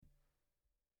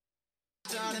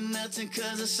melting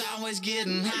cause it's always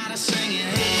getting hotter. Singing,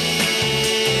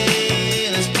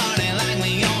 hey, let's party like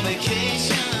we on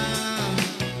vacation.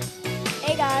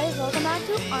 Hey guys, welcome back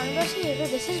to Arnold Theater.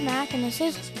 This is Mac and this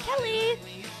is Kelly.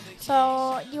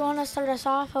 So, do you want to start us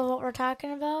off of what we're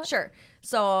talking about? Sure.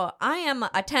 So I am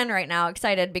a 10 right now,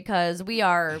 excited because we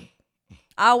are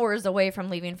hours away from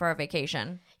leaving for our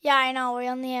vacation. Yeah, I know.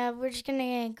 We're just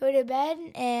gonna go to bed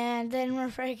and then we're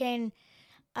freaking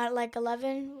at like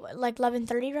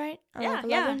 11:30, right? Or Yeah, like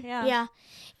 11? yeah.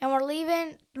 And we're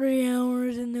leaving 3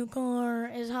 hours in the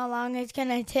car is how long it's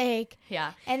gonna take.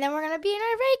 Yeah. And then we're gonna be in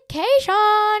our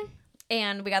vacation.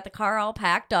 And we got the car all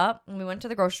packed up. And we went to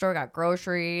the grocery store, got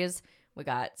groceries. We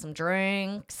got some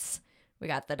drinks. We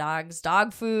got the dog's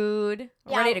dog food.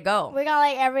 We're ready to go. We got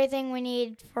like everything we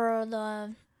need for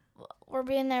we're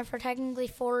being there for technically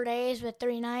 4 days with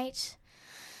 3 nights.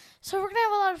 So we're going to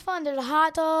have a lot of fun. There's a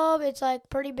hot tub. It's like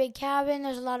pretty big cabin.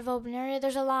 There's a lot of open area.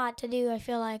 There's a lot to do, I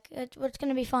feel like. It's going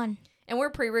to be fun. And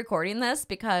we're pre-recording this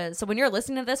so when you're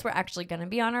listening to this, we're actually going to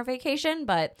be on our vacation.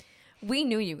 But we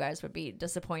knew you guys would be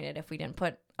disappointed if we didn't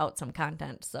put out some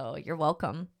content. So you're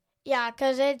welcome. Yeah,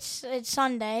 because it's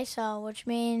Sunday, so which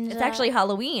means... It's actually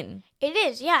Halloween. It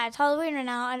is, yeah. It's Halloween right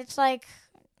now, and it's like...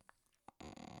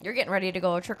 You're getting ready to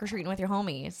go trick-or-treating with your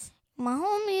homies. My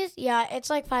homies... Yeah, it's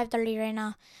like 5:30 right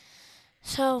now.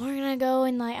 So we're going to go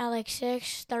in at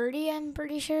 6:30, I'm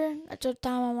pretty sure. That's what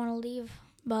time I want to leave.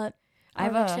 But... I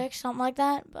have 6, something like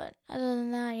that. But other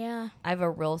than that, yeah. I have a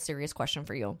real serious question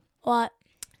for you. What?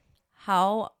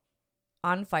 How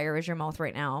on fire is your mouth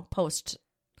right now post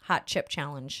hot chip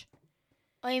challenge?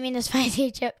 Oh, you mean the spicy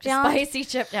chip challenge? Spicy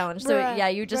chip challenge. So Bruh, yeah,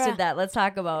 you just did that. Let's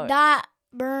talk about that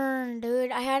burn,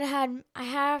 dude. I had to have.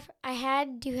 I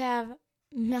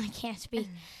can't speak.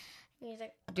 Do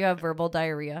you have verbal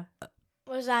diarrhea?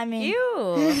 What does that mean? Ew.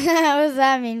 What does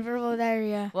that mean? Verbal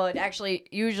diarrhea. Well, it actually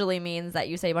usually means that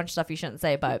you say a bunch of stuff you shouldn't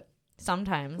say, but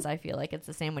sometimes I feel like it's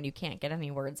the same when you can't get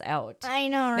any words out. I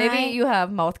know, right? Maybe you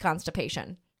have mouth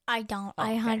constipation. I don't.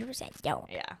 I 100%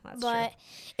 don't. Yeah, that's but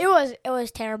true. it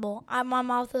was terrible. My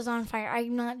mouth was on fire.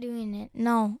 I'm not doing it.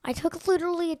 No, I took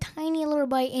literally a tiny little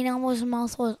bite and almost my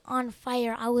mouth was on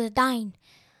fire. I was dying.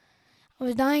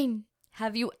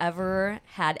 Have you ever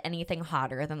had anything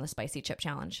hotter than the spicy chip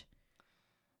challenge?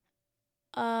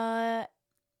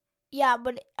 Yeah,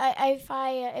 but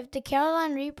if the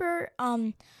Carolina Reaper,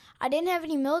 I didn't have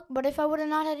any milk, but if I would have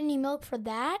not had any milk for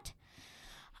that,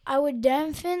 I would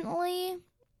definitely,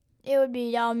 it would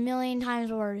be a million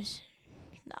times worse.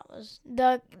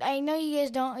 I know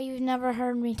you've never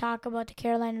heard me talk about the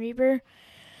Carolina Reaper,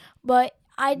 but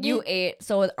I did. You ate,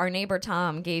 so our neighbor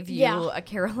Tom gave you a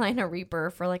Carolina Reaper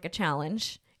for like a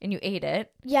challenge, and you ate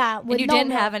it. Yeah, with and you no didn't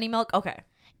milk. have any milk? Okay.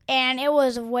 And it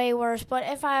was way worse, but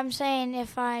if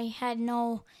I had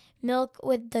no milk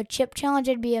with the chip challenge,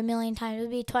 it'd be a million times.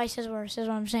 It'd be twice as worse, is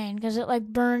what I'm saying, because it like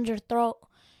burns your throat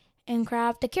and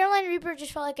crap. The Carolina Reaper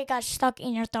just felt like it got stuck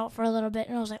in your throat for a little bit,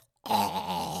 and I was like,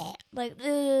 I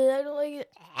don't like it.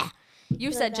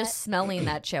 You said just smelling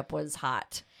that chip was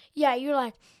hot. Yeah, you're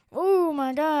like, oh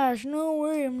my gosh, no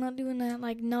way, I'm not doing that.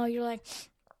 Like, no, you're like,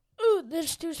 ooh, this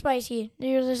is too spicy.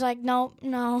 You're just like, no.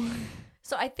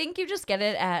 So I think you just get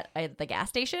it at the gas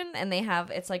station, and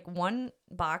it's like one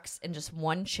box and just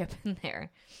one chip in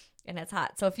there, and it's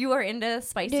hot. So if you are into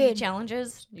spicy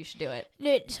challenges, you should do it.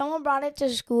 Dude, someone brought it to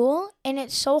school, and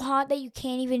it's so hot that you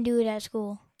can't even do it at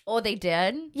school. Oh, they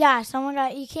did? Yeah,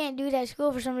 you can't do it at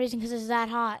school for some reason because it's that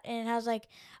hot, and it has like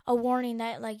a warning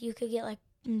that like you could get like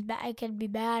it could be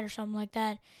bad or something like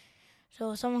that.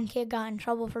 So kid got in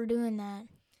trouble for doing that.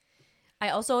 I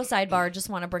also, sidebar, just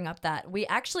want to bring up that we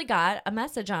actually got a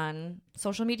message on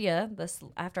social media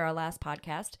after our last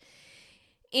podcast,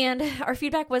 and our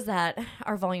feedback was that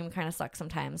our volume kind of sucks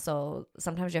sometimes, so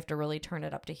sometimes you have to really turn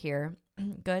it up to hear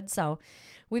good. So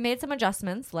we made some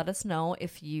adjustments. Let us know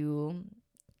if you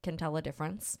can tell a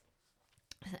difference,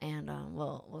 and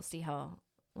we'll see how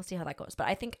that goes. But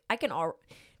I think I can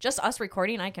just us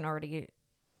recording, I can already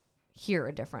hear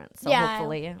a difference. So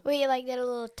hopefully we did a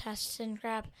little test and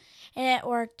crap, and it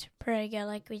worked pretty good.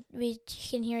 Like we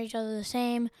can hear each other the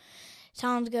same,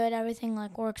 sounds good, everything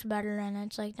like works better, and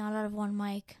it's like not out of one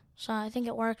mic. So I think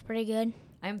it worked pretty good.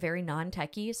 I'm very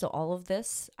non-techie, so all of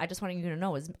this I just want you to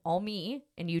know is all me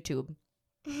and YouTube.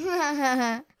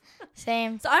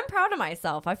 Same. So I'm proud of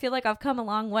myself. I feel like I've come a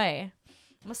long way.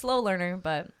 I'm a slow learner,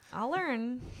 but I'll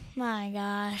learn. My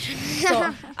gosh.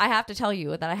 So I have to tell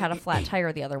you that I had a flat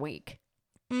tire the other week.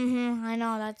 I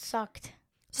know, that sucked.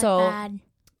 So bad.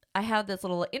 I had this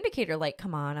little indicator light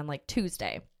come on like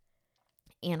Tuesday.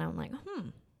 And I'm like,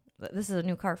 this is a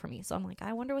new car for me. So I'm like,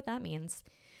 I wonder what that means.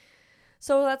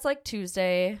 So that's like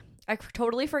Tuesday. I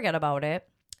totally forget about it.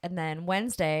 And then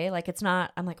Wednesday, like it's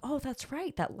not, I'm like, oh, that's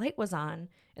right. That light was on.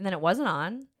 And then it wasn't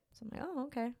on. So I'm like, oh,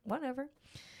 okay, whatever.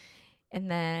 And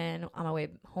then on my way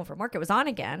home from work, it was on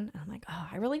again. And I'm like, oh,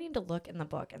 I really need to look in the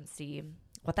book and see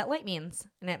what that light means.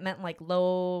 And it meant like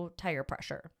low tire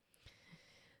pressure.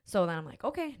 So then I'm like,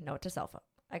 okay, note to self.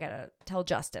 I got to tell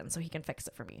Justin so he can fix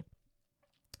it for me.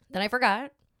 Then I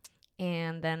forgot.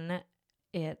 And then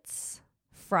it's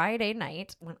Friday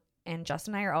night and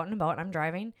Justin and I are out and about and I'm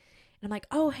driving. And I'm like,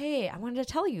 oh, hey, I wanted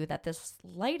to tell you that this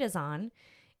light is on.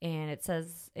 And it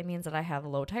says it means that I have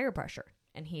low tire pressure.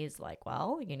 And he's like,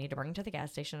 well, you need to bring it to the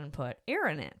gas station and put air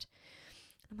in it.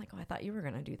 I'm like, oh, I thought you were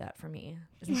going to do that for me.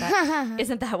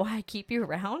 Isn't that why I keep you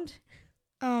around?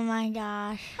 Oh my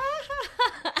gosh.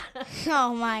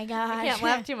 Oh my gosh. I can't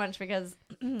laugh too much because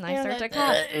I start to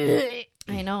cough.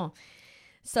 I know.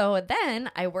 So then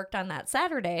I worked on that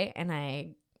Saturday and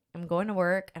I'm going to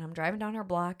work and I'm driving down our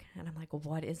block and I'm like,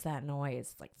 what is that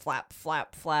noise? Like flap,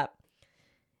 flap, flap.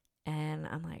 And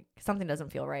I'm like, something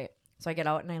doesn't feel right. So I get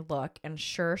out and I look and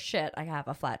sure shit, I have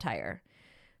a flat tire.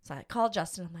 So I called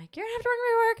Justin. I'm like, you're going to have to bring me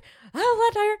to work. I have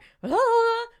a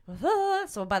flat tire.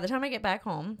 So by the time I get back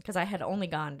home, because I had only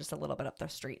gone just a little bit up the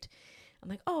street, I'm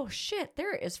like, oh shit,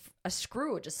 there is a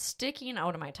screw just sticking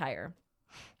out of my tire.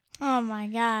 Oh my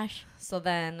gosh. So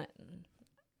then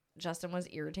Justin was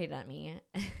irritated at me.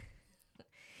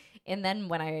 And then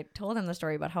when I told him the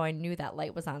story about how I knew that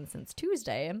light was on since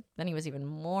Tuesday, then he was even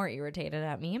more irritated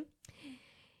at me.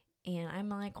 And I'm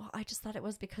like, well, I just thought it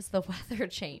was because the weather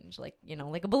changed. Like, you know,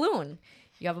 like a balloon.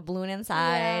 You have a balloon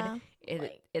inside. Yeah.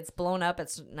 It's blown up.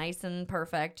 It's nice and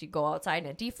perfect. You go outside and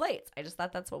it deflates. I just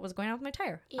thought that's what was going on with my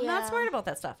tire. I'm not Yeah. smart about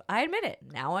that stuff. I admit it.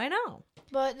 Now I know.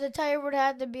 But the tire would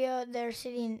have to be out there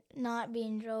sitting, not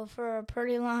being drove for a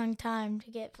pretty long time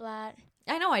to get flat.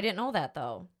 I know. I didn't know that,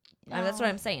 though. That's what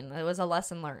I'm saying. It was a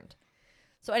lesson learned.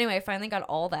 So anyway, I finally got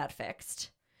all that fixed.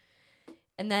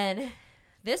 And then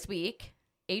this week,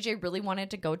 AJ really wanted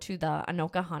to go to the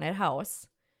Anoka Haunted House.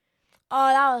 Oh,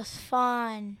 that was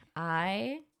fun.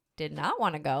 I did not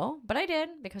want to go, but I did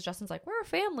because Justin's like, we're a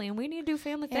family and we need to do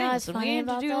family You know things. what's And we funny need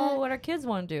to about do that? what our kids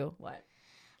want to do. What?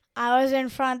 I was in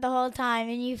front the whole time,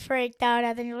 and you freaked out.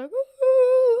 I think you're like,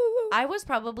 ooh. I was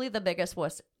probably the biggest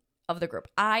wuss of the group.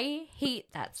 I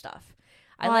hate that stuff.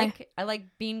 I Why? like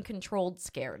being controlled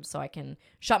scared so I can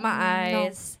shut my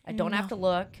eyes. I don't have to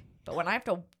look. But when I have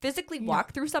to physically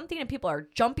walk through something and people are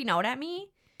jumping out at me,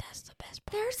 That's the best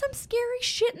part. there's some scary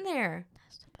shit in there.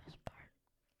 That's the best part.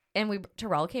 And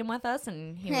Terrell came with us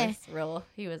and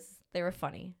they were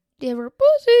funny. They were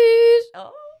pussies.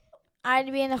 Oh, I had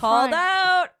to be in the called front.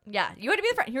 out. Yeah, you had to be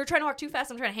in the front. You were trying to walk too fast.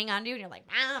 I'm trying to hang on to you and you're like,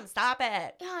 Mom, stop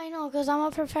it. Yeah, I know, because I'm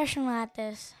a professional at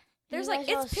this. There's You like,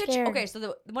 guys are it's pitch. scared. Okay,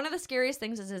 so one of the scariest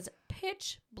things is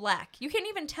pitch black. You can't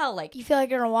even tell, like, You feel like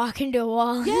you're going to walk into a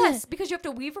wall. yes, because you have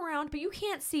to weave around, but you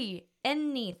can't see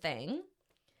anything.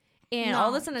 And all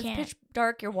of a No, sudden it's can't. pitch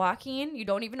dark. You're walking. You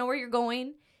don't even know where you're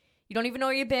going. You don't even know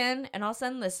where you've been. And all of a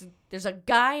sudden there's a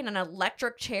guy in an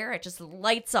electric chair. It just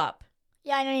lights up.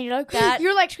 Yeah, I know. You're like, That-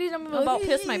 you're like squeezing. I'm about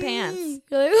pissed my pants. You're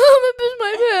like, oh, I'm going to piss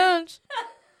my pants.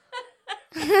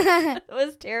 It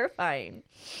was terrifying.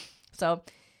 So,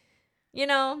 you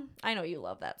know, I know you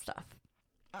love that stuff.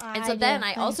 And so then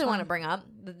I also want to bring up,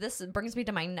 this brings me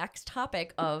to my next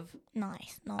topic of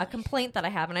Nice. a complaint that I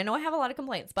have. And I know I have a lot of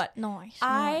complaints, but Nice.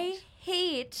 I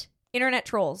hate internet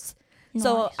trolls.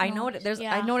 So Nice, I know nice. I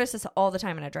Yeah. notice this all the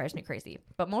time and it drives me crazy.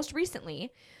 But most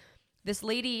recently, this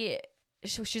lady,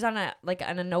 she's on an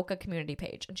Anoka community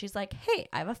page. And she's like, hey,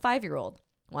 I have a 5-year-old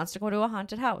wants to go to a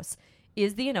haunted house.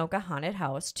 Is the Anoka haunted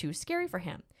house too scary for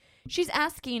him? She's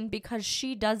asking because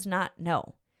she does not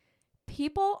know.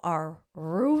 People are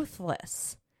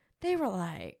ruthless. They were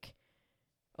like,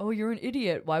 oh, you're an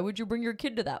idiot. Why would you bring your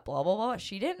kid to that? Blah, blah, blah.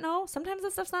 She didn't know. Sometimes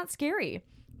this stuff's not scary.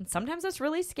 And sometimes it's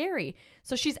really scary.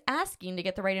 So she's asking to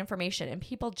get the right information. And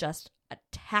people just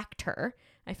attacked her.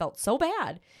 I felt so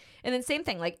bad. And then same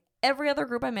thing. Like every other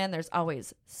group I'm in, there's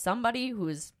always somebody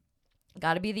who's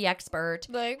got to be the expert.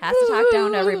 Like, Has to talk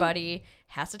down to everybody.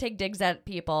 Has to take digs at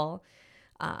people.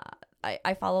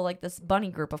 I follow like this bunny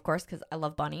group, of course, because I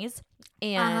love bunnies.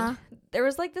 And there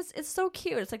was like this, it's so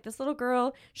cute. It's like this little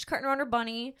girl, she's carting around her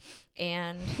bunny.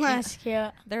 And That's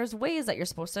cute. there's ways that you're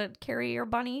supposed to carry your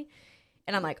bunny.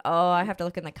 And I'm like, oh, I have to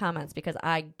look in the comments because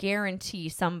I guarantee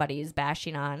somebody's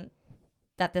bashing on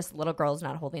that this little girl is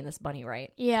not holding this bunny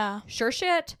right. Yeah. Sure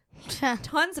shit.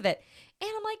 Tons of it. And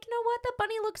I'm like, you know what? The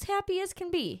bunny looks happy as can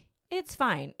be. It's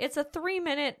fine. It's a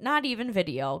 3-minute, not even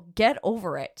video. Get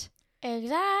over it.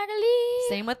 Exactly.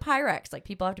 Same with Pyrex. Like,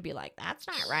 people have to be like, that's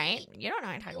not right. You don't know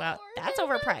what I'm talking about. That's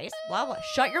overpriced. Blah, blah.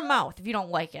 Shut your mouth if you don't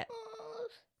like it.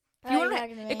 If you Are you don't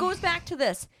talking to me? it goes back to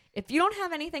this. If you don't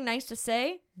have anything nice to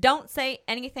say, don't say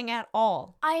anything at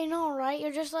all. I know, right?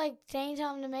 You're just like saying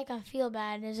something to make them feel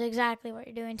bad is exactly what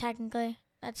you're doing, technically.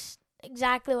 That's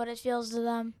exactly what it feels to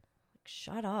them.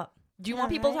 Shut up. Do you Yeah,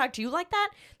 want people to right? talk to you like that?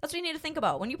 That's what you need to think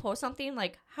about. When you post something,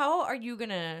 like, how are you going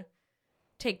to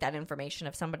take that information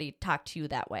if somebody talked to you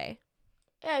that way?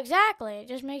 Yeah, exactly. It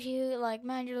just makes you like,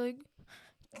 man, you're like,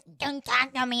 don't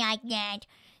talk to me like that.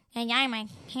 And I'm a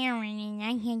Karen and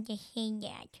I can't just say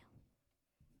that.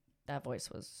 That voice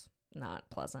was not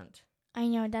pleasant. I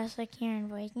know, that's the Karen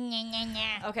voice. Nah, nah,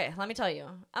 nah. Okay, let me tell you.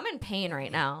 I'm in pain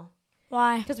right now.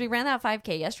 Why? Because we ran that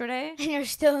 5K yesterday. And you're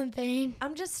still in pain.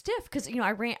 I'm just stiff because,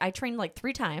 I trained like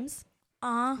 3 times.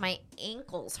 Uh-huh. My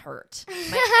ankles hurt.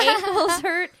 My ankles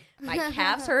hurt. My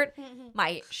calves hurt.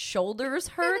 My shoulders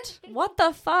hurt. What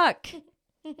the fuck?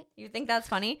 You think that's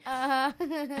funny?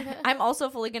 I'm also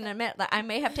fully going to admit that I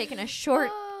may have taken a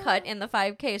shortcut in the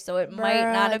 5K, so it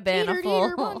might not have been a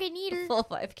full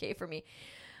 5K for me.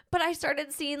 But I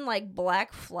started seeing like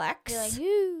black flecks. You're like,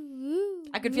 ooh,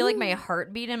 I could feel like my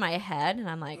heartbeat in my head, and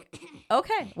I'm like,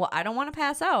 okay, well, I don't want to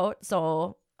pass out,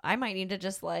 so I might need to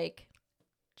just like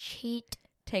cheat.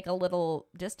 take a little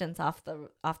distance off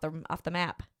the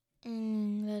map.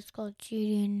 That's called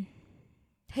cheating.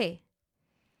 Hey,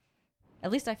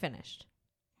 at least I finished.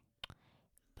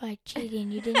 By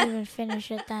cheating, you didn't even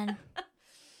finish it then.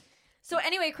 So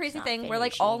anyway, crazy Not thing, we're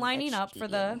like all finishing, lining that's up for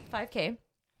the 5K,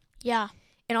 Yeah.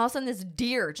 and all of a sudden this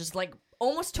deer just like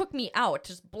almost took me out,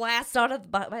 just blast out of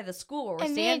by the school where we're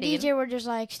And me standing. and DJ were just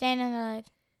like standing there like,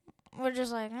 we're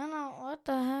just like, I don't know, what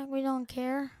the heck, we don't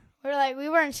care. We're like, we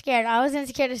weren't scared. I wasn't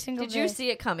scared a single Did bit. you see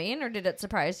it coming, or did it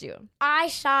surprise you? I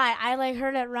saw it. I like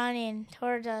heard it running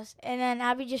towards us. And then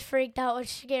Abby just freaked out,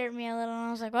 which scared me a little. And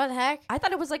I was like, what the heck? I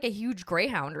thought it was like a huge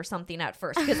greyhound or something at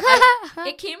first because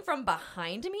it came from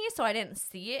behind me, so I didn't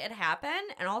see it happen.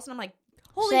 And all of a sudden, I'm like,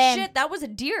 "Holy Same. shit, that was a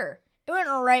deer!" It went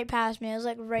right past me. It was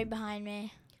like right behind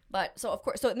me. But so of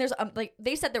course, and there's like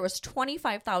they said there was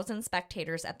 25,000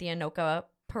 spectators at the Anoka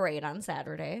parade on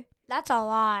Saturday. That's a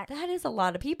lot. That is a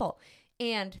lot of people,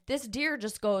 and this deer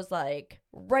just goes like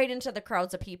right into the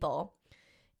crowds of people,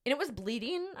 and it was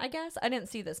bleeding. I guess I didn't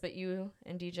see this, but you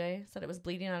and DJ said it was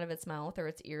bleeding out of its mouth or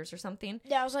its ears or something.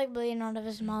 Yeah, it was like bleeding out of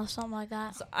his mouth, something like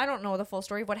that. So I don't know the full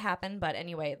story of what happened, but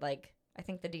anyway, like I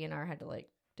think the DNR had to like,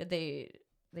 did they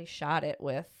shot it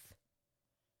with?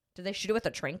 Did they shoot it with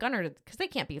a tranq gun, or because they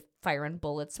can't be firing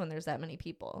bullets when there's that many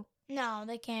people? No,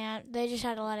 they can't. They just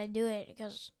had to let it do it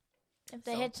because if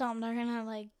they hit something, they're gonna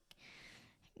like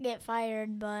get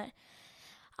fired. But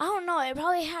I don't know. It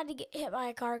probably had to get hit by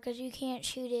a car because you can't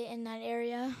shoot it in that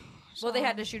area. Well, they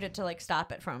had to shoot it to like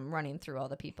stop it from running through all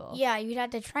the people. Yeah, you'd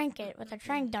have to trank it with a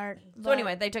trank dart. So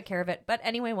anyway, they took care of it. But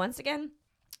anyway, once again,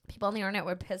 people on the internet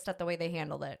were pissed at the way they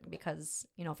handled it because,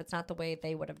 if it's not the way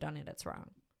they would have done it, it's wrong.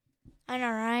 I know,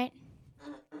 right?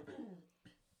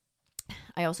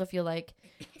 I also feel like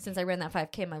since I ran that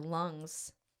 5K, my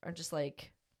lungs are just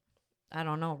like, I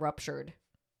don't know, ruptured.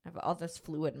 I have all this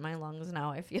fluid in my lungs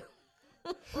now, I feel.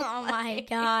 Oh my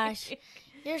gosh.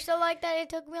 You're still like that? It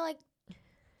took me like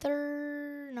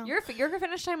Your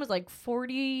finish time was like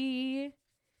 47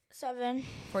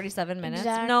 minutes.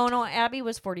 Exact. No, Abby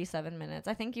was 47 minutes.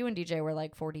 I think you and DJ were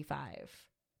like 45.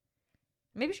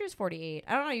 Maybe she was 48.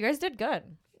 I don't know. You guys did good.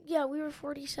 Yeah, we were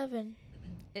 47.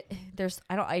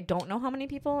 I don't know how many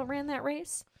people ran that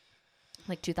race.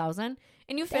 Like 2,000.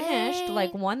 And you finished Dang.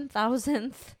 like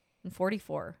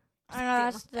 1,044. I know,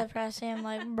 that's depressing. I'm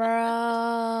like,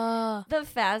 bro. The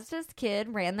fastest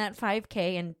kid ran that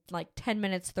 5K in like 10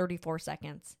 minutes, 34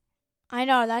 seconds. I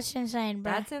know, that's insane,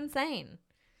 bro. That's insane.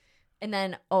 And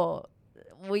then, will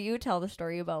you tell the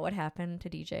story about what happened to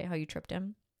DJ, how you tripped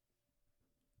him?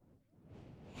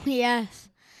 Yes.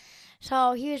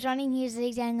 So he was running, he was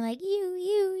zigzagging like,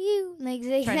 you, like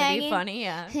zigzagging. Trying to be funny,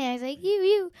 yeah. Yeah, I was like,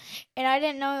 you. And I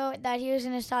didn't know that he was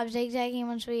going to stop zigzagging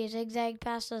once we zigzagged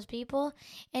past those people.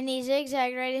 And he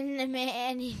zigzagged right into me,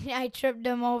 and I tripped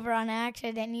him over on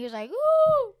accident. And he was like,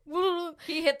 ooh.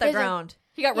 He hit the He's like- ground.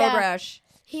 He got road Yeah. rash.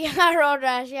 He got road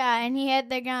rash, yeah. And he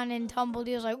hit the ground and tumbled.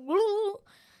 He was like, woo.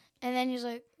 And then he's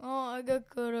like, oh, I got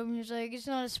cut up. And he's like, it's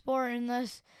not a sport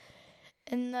unless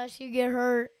you get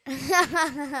hurt.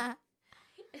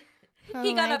 Oh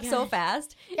He got my up so gosh.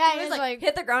 fast. Yeah, he he was was like, like-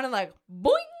 hit the ground and like,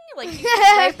 boing, like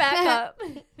right back up.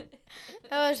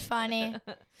 It was funny.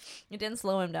 It didn't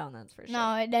slow him down, that's for sure.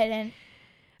 No, it didn't.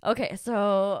 Okay,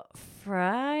 so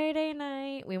Friday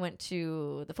night we went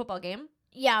to the football game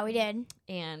Yeah, we did.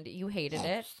 and you hated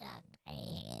it.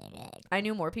 I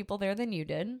knew more people there than you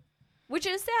did, which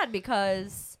is sad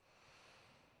because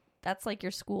that's like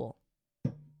your school.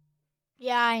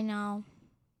 Yeah, I know.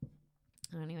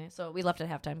 Anyway, so we left at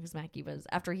halftime because Mackie was,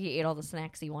 after he ate all the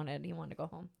snacks he wanted to go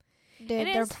home. Dude, And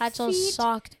their his pretzels feet-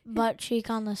 sucked butt cheek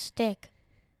on the stick.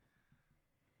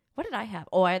 What did I have?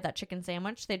 Oh, I had that chicken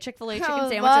sandwich. They had Chick-fil-A That chicken was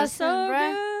sandwich. It was so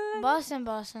bussin', good.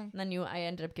 Bussin'. And then I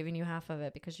ended up giving you half of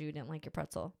it because you didn't like your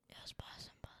pretzel. It was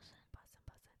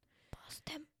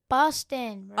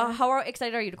bustin'. Bro. How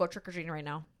excited are you to go trick-or-treating right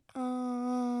now?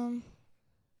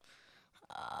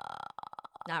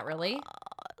 Not really.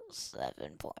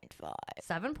 7.5.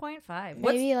 7.5.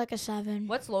 Maybe like a 7.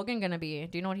 What's Logan going to be?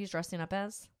 Do you know what he's dressing up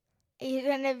as? He's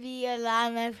gonna be a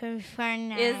llama from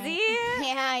Fortnite. Is he?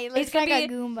 Yeah, he looks gonna like a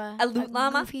be Goomba. a loot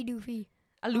llama? Goofy doofy.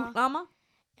 A loot llama?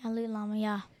 A loot llama,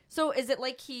 yeah. So is it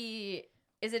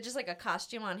just like a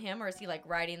costume on him or is he like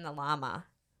riding the llama?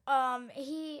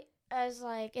 He is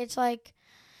it's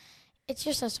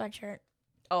just a sweatshirt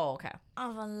Oh, okay.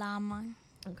 of a llama.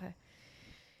 Okay.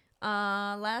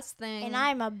 Last thing. And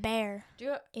I'm a bear,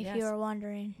 if if you were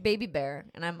wondering. baby bear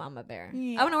and I'm mama bear.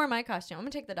 Yeah. I want to wear my costume. I'm gonna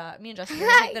take the dog. Me and Justin are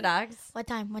gonna take the dogs. What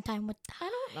time? I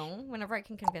don't know. Whenever I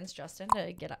can convince Justin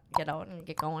to get out and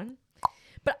get going.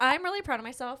 But I'm really proud of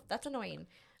myself. That's annoying.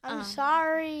 I'm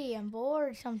sorry. I'm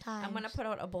bored sometimes. I'm gonna put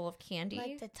out a bowl of candy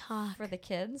like to talk. for the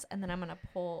kids, and then I'm gonna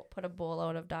put a bowl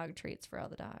out of dog treats for all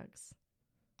the dogs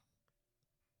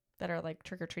that are like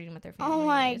trick or treating with their families. Oh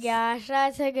my gosh,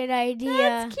 that's a good idea.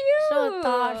 That's cute. So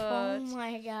thoughtful. Oh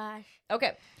my gosh.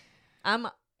 Okay, I'm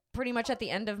pretty much at the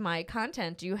end of my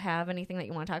content. Do you have anything that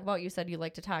you want to talk about? You said you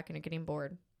like to talk and you're getting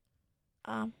bored.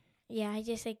 Yeah, I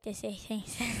just like to say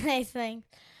things.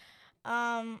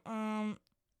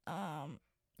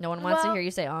 No one wants to Well- hear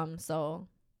you say so.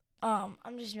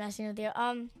 I'm just messing with you.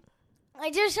 I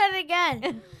just said it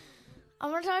again. I'm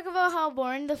gonna talk about how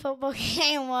boring the football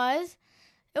game was.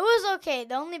 It was okay.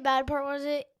 The only bad part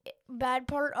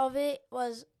of it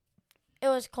was it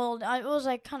was cold. It was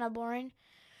like kind of boring.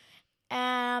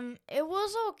 It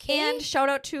was okay. And shout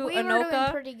out to we were doing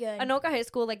Anoka. pretty good. Anoka High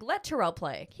School, like, let Terrell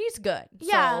play. He's good.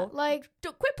 Yeah, So, like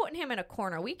don't quit putting him in a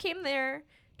corner. We came there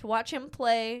to watch him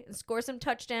play and score some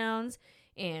touchdowns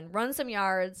and run some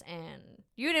yards, and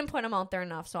you didn't put him out there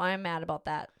enough, so I'm mad about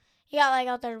that. he got like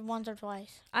out there once or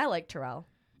twice. I like Terrell.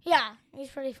 Yeah, he's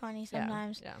pretty funny Yeah,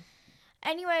 sometimes. Yeah.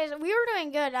 Anyways, we were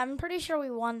doing good. I'm pretty sure we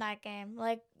won that game.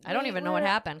 Like I don't even know what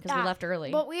happened because we yeah, left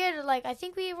early. But we had I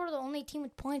think we were the only team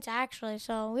with points actually,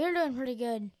 so we were doing pretty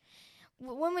good.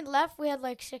 When we left, we had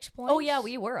 6 points. Oh, yeah,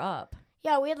 we were up.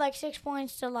 Yeah, we had 6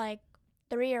 points to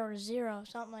 3 or 0,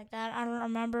 something like that. I don't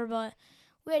remember, but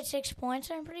we had 6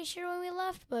 points. I'm pretty sure when we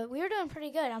left, but we were doing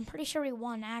pretty good. I'm pretty sure we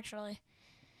won actually.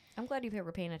 I'm glad you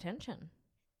were paying attention.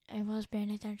 I was paying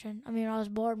attention. I mean, I was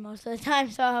bored most of the time,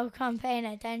 so I was paying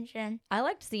attention. I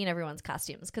liked seeing everyone's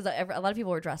costumes because a lot of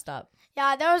people were dressed up.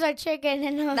 Yeah, there was a chicken,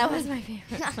 and That was my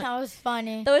favorite. that was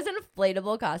funny. Those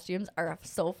inflatable costumes are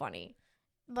so funny.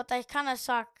 But they kind of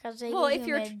suck because they Well, get if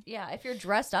humid. you're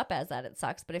dressed up as that, it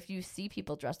sucks. But if you see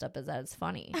people dressed up as that, it's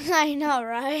funny. I know,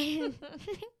 right?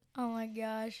 Oh my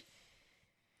gosh.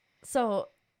 So,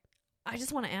 I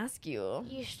just want to ask you.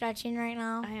 You stretching right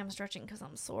now? I am stretching because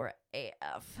I'm sore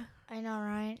AF. I know,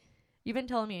 right? You've been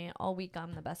telling me all week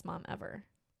I'm the best mom ever.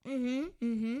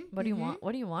 Mm-hmm. What do you want?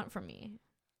 What do you want from me?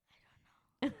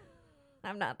 I don't know.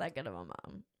 I'm not that good of a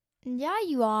mom. Yeah,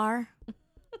 you are.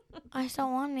 I just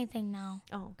don't want anything now.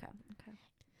 Oh, okay.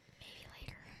 Maybe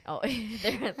later. Oh,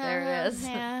 there it is.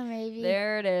 Yeah, maybe.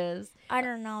 There it is. I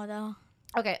don't know, though.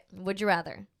 Okay. Would you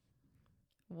rather?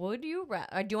 Do you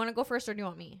want to go first or do you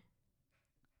want me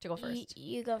to go first?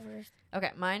 You go first.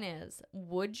 Okay, mine is,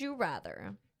 would you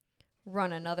rather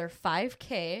run another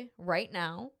 5K right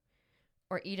now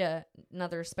or eat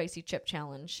another spicy chip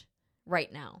challenge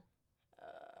right now?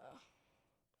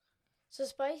 So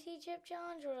spicy chip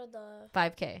challenge or the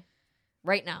 5K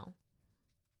right now.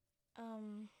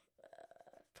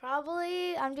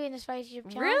 probably I'm doing the spicy chip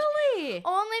challenge. Really?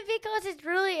 Only because it's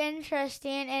really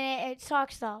interesting and it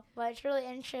sucks though, but it's really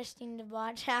interesting to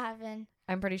watch happen.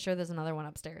 I'm pretty sure there's another one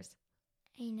upstairs.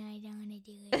 I know I don't want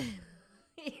to do it.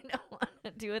 You don't want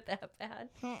to do it that bad.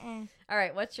 Mm-mm. All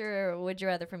right, what's your would you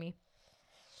rather for me?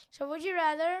 So would you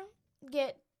rather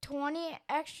get 20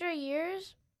 extra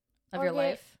years Of or your get-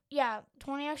 life? Yeah,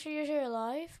 20 extra years of your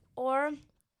life, or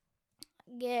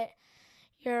get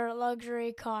your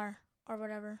luxury car or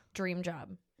whatever. Dream job.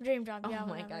 Dream job, yeah. Oh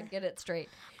my whatever. God, get it straight.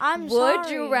 I'm Would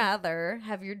sorry. you rather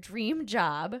have your dream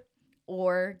job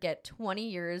or get 20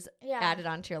 years Yeah. added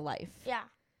onto your life? Yeah.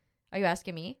 Are you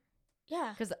asking me?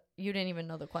 Yeah. Because you didn't even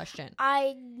know the question.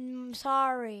 I'm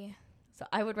sorry. So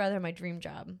I would rather my dream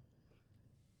job.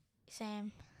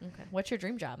 Same. Okay. What's your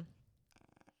dream job?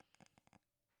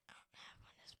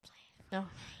 No.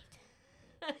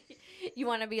 You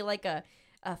want to be like a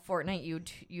Fortnite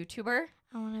YouTuber?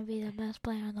 I want to be the best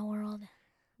player in the world.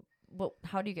 Well,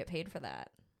 how do you get paid for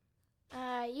that?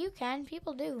 You can.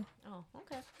 People do. Oh,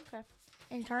 okay.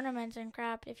 In tournaments and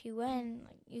crap, if you win,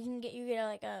 like, you get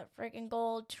like a freaking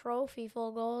gold trophy full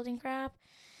of gold and crap.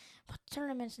 But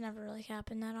tournaments never really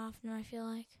happen that often, I feel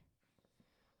like.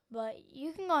 But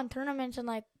you can go on tournaments and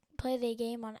like play the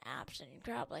game on apps and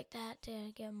crap like that to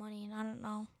get money, and I don't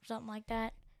know, something like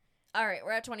that. All right,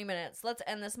 we're at 20 minutes. Let's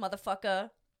end this motherfucker.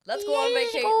 Let's go on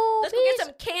vacation. Let's go peace get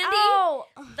some candy. out.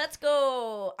 Let's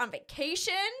go on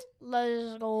vacation.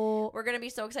 Let's go. We're going to be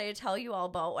so excited to tell you all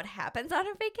about what happens on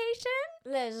our vacation.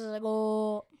 Let's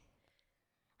go.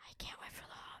 I can't wait for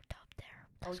the hot tub there.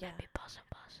 Oh, That's yeah. gonna be buzzing.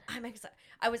 I'm excited.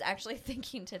 I was actually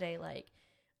thinking today, like,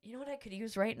 you know what I could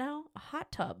use right now? A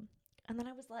hot tub. And then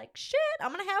I was like, shit,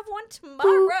 I'm going to have one tomorrow.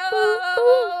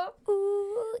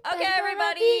 Ooh, Okay, it's gonna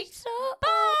everybody. be so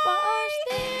Bye.